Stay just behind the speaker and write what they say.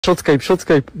Shotscape,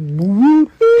 shotscape.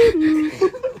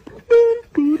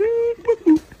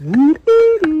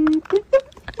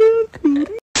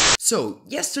 So,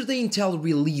 yesterday Intel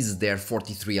released their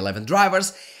 4311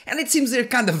 drivers, and it seems they're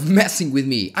kind of messing with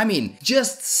me. I mean,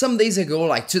 just some days ago,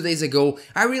 like 2 days ago,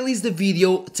 I released a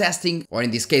video testing, or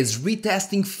in this case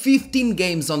retesting, 15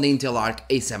 games on the Intel Arc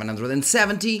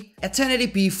A770 at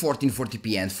 1080p,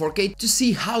 1440p and 4K to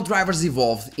see how drivers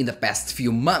evolved in the past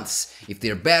few months, if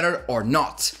they're better or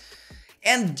not.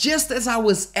 And just as I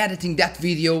was editing that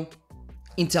video,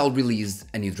 Intel released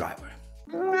a new driver.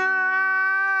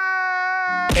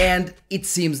 And it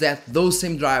seems that those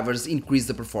same drivers increased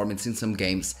the performance in some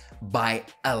games by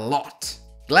a lot.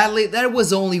 Gladly, there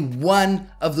was only one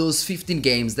of those 15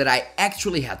 games that I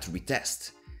actually had to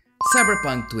retest: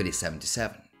 Cyberpunk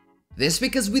 2077. This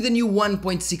because with the new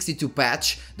 1.62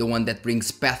 patch, the one that brings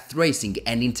path tracing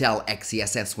and Intel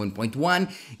XeSS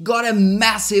 1.1, got a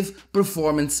massive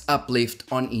performance uplift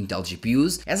on Intel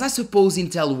GPUs, as I suppose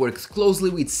Intel worked closely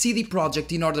with CD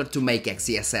Projekt in order to make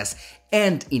XeSS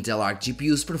and Intel Arc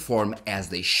GPUs perform as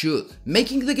they should,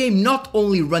 making the game not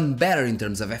only run better in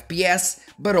terms of FPS,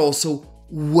 but also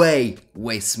way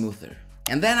smoother.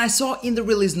 And then I saw in the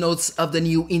release notes of the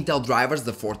new Intel drivers,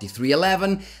 the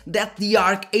 4311, that the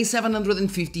Arc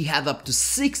A750 had up to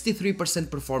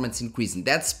 63% performance increase in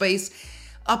dead space,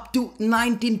 up to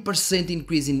 19%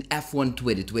 increase in F1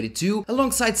 2022,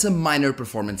 alongside some minor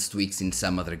performance tweaks in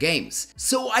some other games.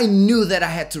 So I knew that I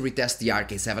had to retest the Arc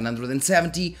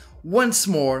A770 once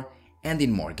more and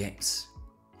in more games.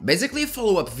 Basically a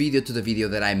follow-up video to the video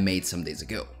that I made some days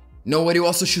ago. Know what you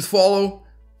also should follow?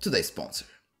 Today's sponsor.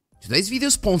 Today's video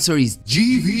sponsor is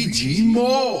GVG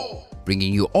Mall,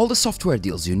 bringing you all the software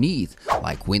deals you need,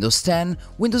 like Windows 10,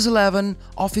 Windows 11,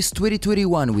 Office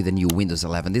 2021 with a new Windows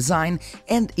 11 design,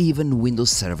 and even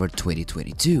Windows Server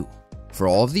 2022. For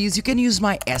all of these, you can use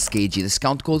my SKG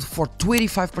discount code for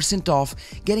 25% off,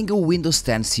 getting a Windows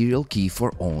 10 serial key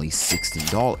for only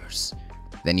 $16.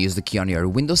 Then use the key on your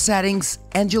Windows settings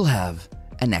and you'll have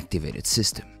an activated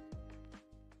system.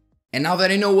 And now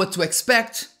that I know what to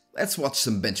expect, let's watch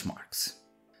some benchmarks.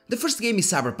 The first game is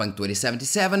Cyberpunk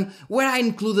 2077, where I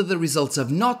included the results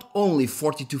of not only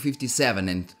 4257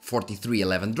 and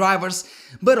 4311 drivers,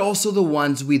 but also the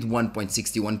ones with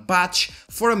 1.61 patch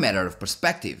for a matter of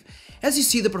perspective. As you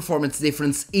see, the performance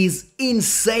difference is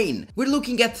insane. We're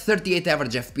looking at 38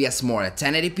 average FPS more at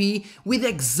 1080p with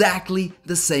exactly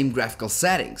the same graphical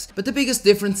settings. But the biggest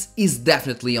difference is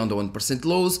definitely on the 1%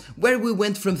 lows, where we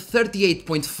went from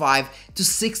 38.5 to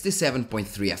 67.3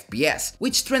 FPS,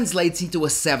 which translates into a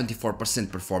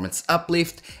 74% performance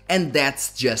uplift, and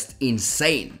that's just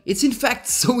insane. It's in fact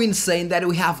so insane that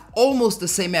we have almost the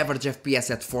same average FPS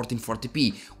at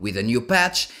 1440p with a new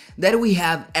patch that we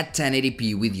had at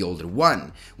 1080p with the older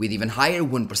one, with even higher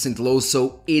 1% lows,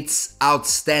 so it's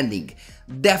outstanding.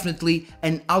 Definitely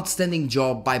an outstanding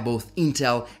job by both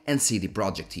Intel and CD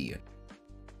Projekt here.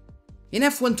 In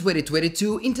F1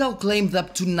 2022, Intel claimed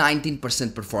up to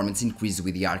 19% performance increase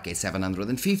with the Arc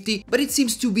A750, but it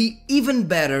seems to be even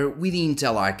better with the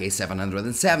Intel Arc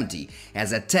A770,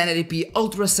 as at 1080p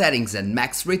ultra settings and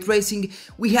max ray tracing,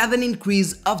 we had an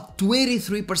increase of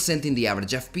 23% in the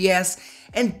average FPS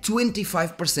and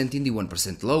 25% in the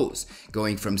 1% lows,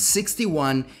 going from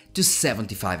 61 to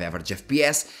 75 average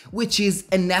FPS, which is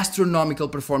an astronomical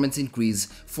performance increase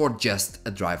for just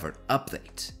a driver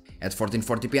update. At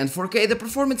 1440p and 4K, the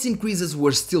performance increases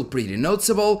were still pretty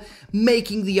noticeable,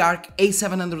 making the Arc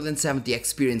A770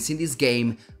 experience in this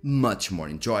game much more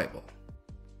enjoyable.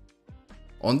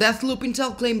 On Deathloop,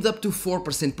 Intel claimed up to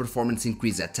 4% performance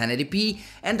increase at 1080p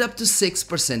and up to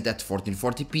 6% at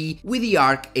 1440p with the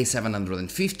Arc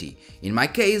A750. In my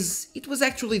case, it was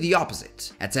actually the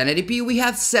opposite. At 1080p we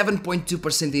had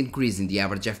 7.2% increase in the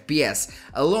average FPS,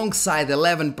 alongside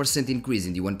 11% increase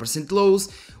in the 1%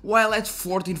 lows, while at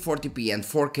 1440p and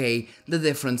 4K the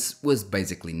difference was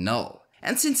basically null.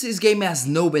 And since this game has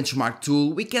no benchmark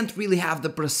tool, we can't really have the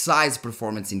precise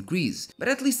performance increase, but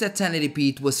at least at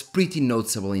 1080p it was pretty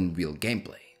noticeable in real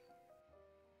gameplay.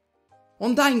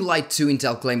 On Dying Light 2,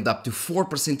 Intel claimed up to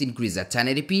 4% increase at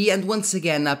 1080p and once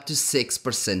again up to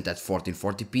 6% at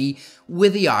 1440p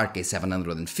with the Arc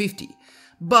A750.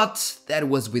 But that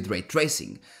was with ray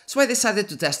tracing, so I decided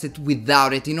to test it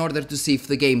without it in order to see if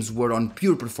the games were on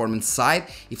pure performance side,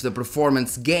 if the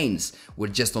performance gains were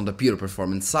just on the pure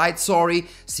performance side,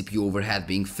 CPU overhead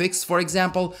being fixed for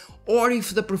example, or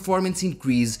if the performance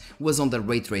increase was on the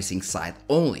ray tracing side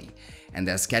only. And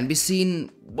as can be seen,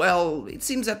 well, it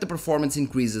seems that the performance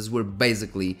increases were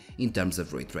basically in terms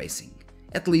of ray tracing,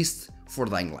 at least for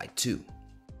Dying Light 2.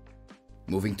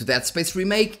 Moving to Dead Space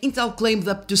Remake, Intel claimed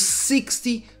up to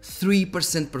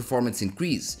 63% performance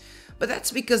increase, but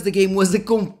that's because the game was a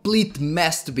complete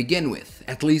mess to begin with,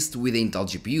 at least with Intel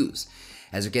GPUs.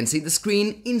 As you can see on the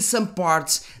screen, in some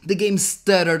parts the game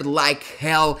stuttered like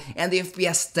hell and the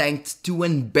FPS tanked to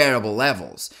unbearable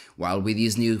levels, while with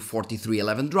these new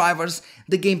 4311 drivers,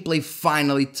 the gameplay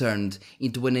finally turned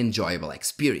into an enjoyable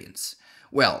experience.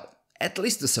 Well, at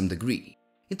least to some degree.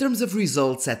 In terms of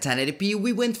results at 1080p,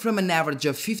 we went from an average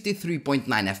of 53.9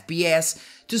 FPS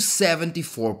to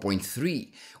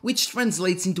 74.3, which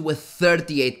translates into a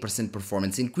 38%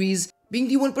 performance increase, being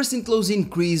the 1% lows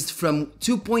increased from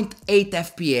 2.8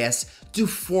 FPS to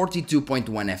 42.1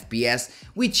 FPS,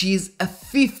 which is a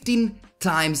 15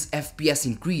 times FPS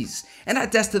increase. And I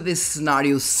tested this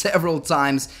scenario several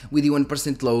times with the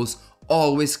 1% lows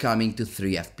always coming to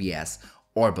 3 FPS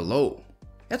or below.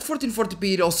 At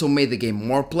 1440p it also made the game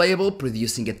more playable,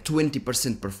 producing a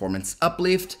 20% performance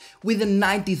uplift with a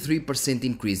 93%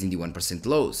 increase in the 1%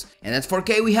 lows. And at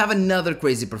 4K we have another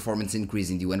crazy performance increase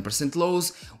in the 1%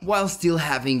 lows, while still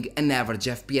having an average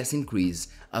FPS increase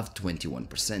of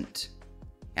 21%.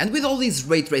 And with all these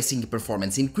ray tracing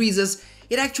performance increases,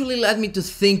 it actually led me to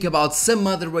think about some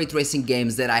other ray tracing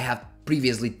games that I have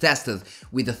previously tested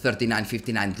with the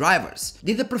 3959 drivers.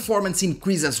 Did the performance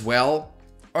increase as well?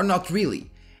 Or not really?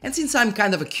 And since I'm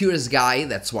kind of a curious guy,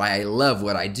 that's why I love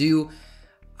what I do,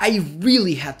 I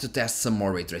really had to test some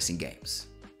more ray tracing games.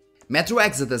 Metro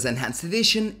Exodus Enhanced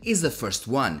Edition is the first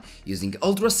one, using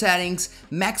ultra settings,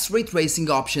 max ray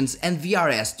tracing options and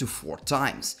VRS to 4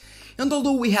 times. And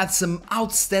although we had some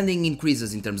outstanding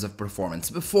increases in terms of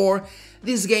performance before,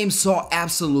 this game saw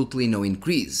absolutely no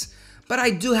increase. But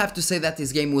I do have to say that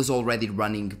this game was already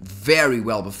running very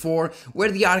well before, where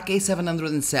the ARC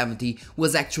A770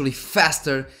 was actually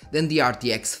faster than the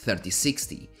RTX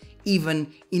 3060,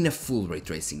 even in a full ray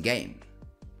tracing game.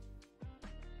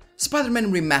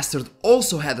 Spider-Man Remastered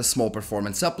also had a small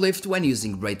performance uplift when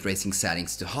using ray tracing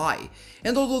settings to high,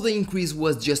 and although the increase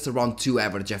was just around 2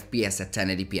 average FPS at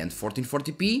 1080p and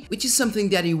 1440p, which is something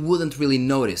that you wouldn't really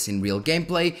notice in real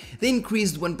gameplay, the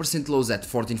increased 1% lows at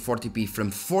 1440p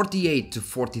from 48 to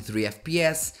 43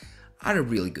 FPS are a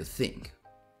really good thing.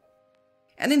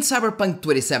 And in Cyberpunk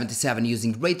 2077,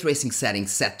 using ray tracing settings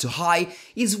set to high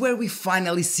is where we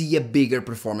finally see a bigger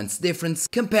performance difference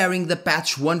comparing the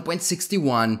patch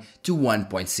 1.61 to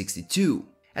 1.62.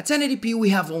 At 1080p we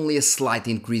have only a slight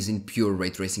increase in pure ray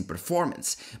tracing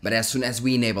performance, but as soon as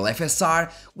we enable FSR,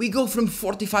 we go from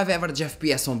 45 average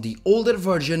FPS on the older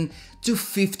version to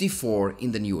 54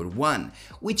 in the newer one,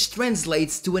 which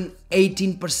translates to an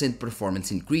 18%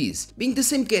 performance increase, being the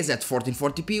same case at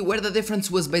 1440p where the difference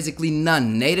was basically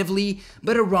none natively,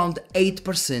 but around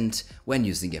 8% when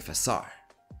using FSR.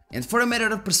 And for a matter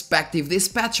of perspective, this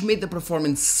patch made the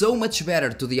performance so much better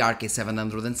to the ARC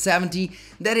A770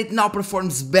 that it now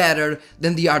performs better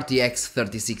than the RTX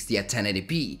 3060 at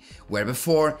 1080p, where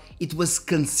before it was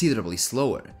considerably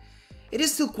slower. It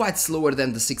is still quite slower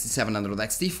than the 6700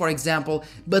 XT for example,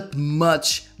 but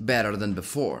much better than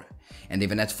before. And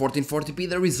even at 1440p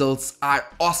the results are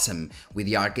awesome, with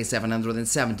the ARC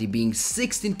A770 being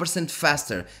 16%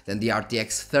 faster than the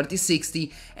RTX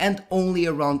 3060 and only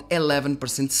around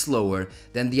 11% slower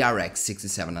than the RX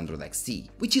 6700 XT,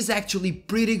 which is actually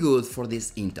pretty good for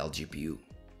this Intel GPU.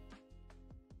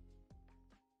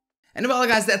 And well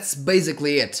guys, that's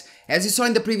basically it. As you saw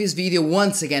in the previous video,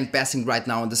 once again passing right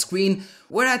now on the screen,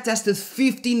 where I tested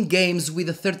 15 games with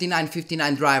the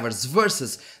 3959 drivers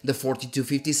versus the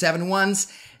 4257 ones,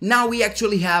 now we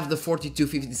actually have the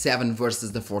 4257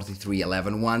 versus the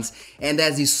 4311 ones, and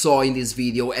as you saw in this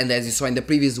video and as you saw in the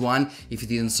previous one, if you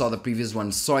didn't saw the previous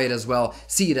one, see it as well,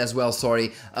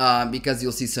 because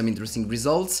you'll see some interesting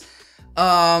results.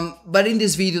 But in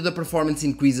this video the performance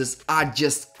increases are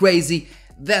just crazy.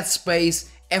 Dead Space,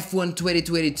 F1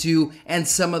 2022 and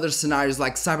some other scenarios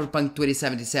like Cyberpunk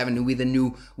 2077 with a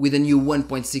new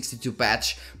 1.62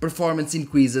 patch, performance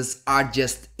increases are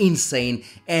just insane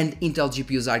and Intel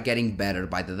GPUs are getting better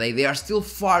by the day. They are still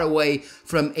far away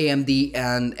from AMD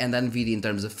and Nvme in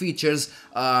terms of features,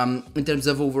 in terms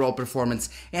of overall performance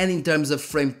and in terms of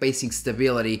frame pacing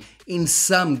stability. In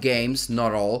some games,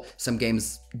 not all, some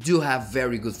games do have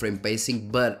very good frame pacing,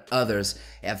 but others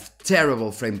have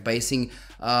terrible frame pacing.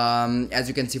 As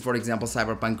you can see, for example,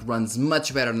 Cyberpunk runs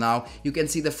much better now. You can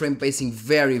see the frame pacing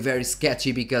very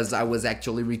sketchy because I was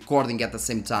actually recording at the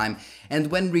same time,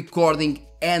 and when recording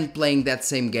and playing that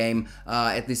same game,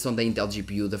 at least on the Intel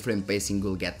GPU, the frame pacing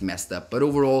will get messed up, but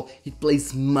overall it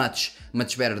plays much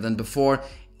better than before.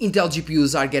 Intel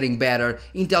GPUs are getting better.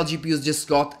 Intel GPUs just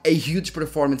got a huge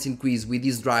performance increase with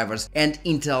these drivers, and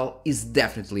Intel is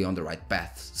definitely on the right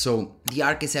path. So the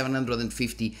ARC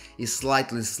A750 is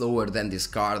slightly slower than this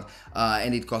card,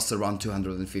 and it costs around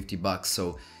 $250.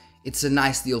 So it's a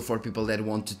nice deal for people that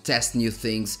want to test new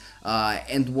things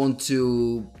and want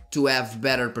to have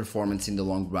better performance in the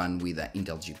long run with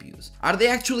Intel GPUs. Are they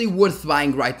actually worth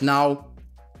buying right now?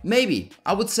 Maybe.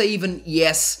 I would say even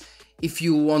yes. If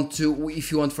you want,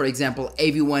 for example,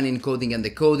 AV1 encoding and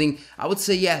decoding, I would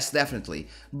say yes, definitely.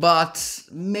 But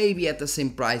maybe at the same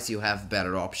price you have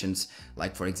better options,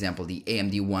 like for example the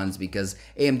AMD ones, because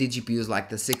AMD GPUs like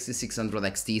the 6600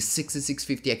 XT,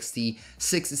 6650 XT,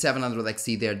 6700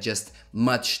 XT, they're just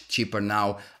much cheaper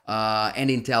now. And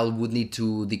Intel would need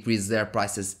to decrease their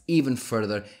prices even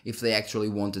further if they actually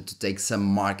wanted to take some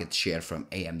market share from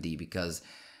AMD, because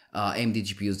AMD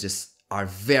GPUs just are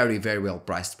very well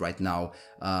priced right now,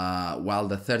 while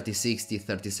the 3060,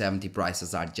 3070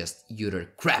 prices are just utter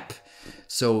crap.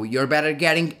 So you're better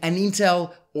getting an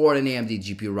Intel or an AMD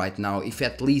GPU right now if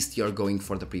at least you're going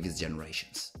for the previous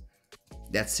generations.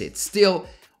 That's it. Still,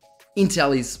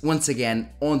 Intel is once again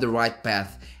on the right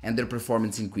path and their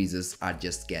performance increases are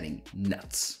just getting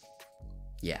nuts.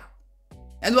 Yeah.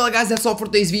 And well guys, that's all for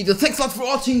today's video. Thanks a lot for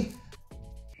watching.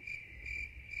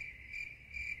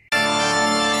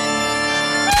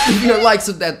 Leave your like,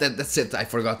 so that's it, I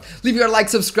forgot. Leave your like,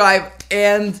 subscribe,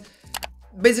 and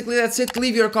basically that's it.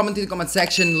 Leave your comment in the comment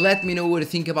section. Let me know what you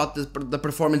think about the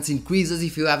performance increases,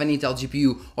 if you have an Intel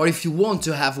GPU, or if you want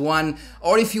to have one,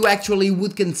 or if you actually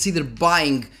would consider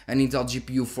buying an Intel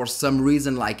GPU for some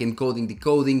reason, like encoding,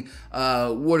 decoding,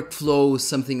 workflow,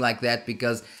 something like that,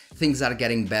 because things are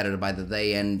getting better by the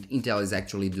day and Intel is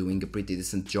actually doing a pretty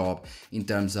decent job in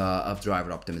terms of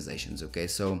driver optimizations, okay?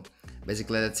 So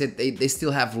basically that's it. They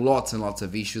still have lots and lots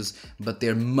of issues, but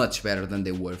they're much better than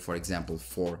they were, for example,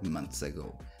 4 months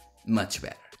ago. Much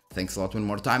better. Thanks a lot one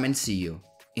more time and see you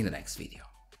in the next video.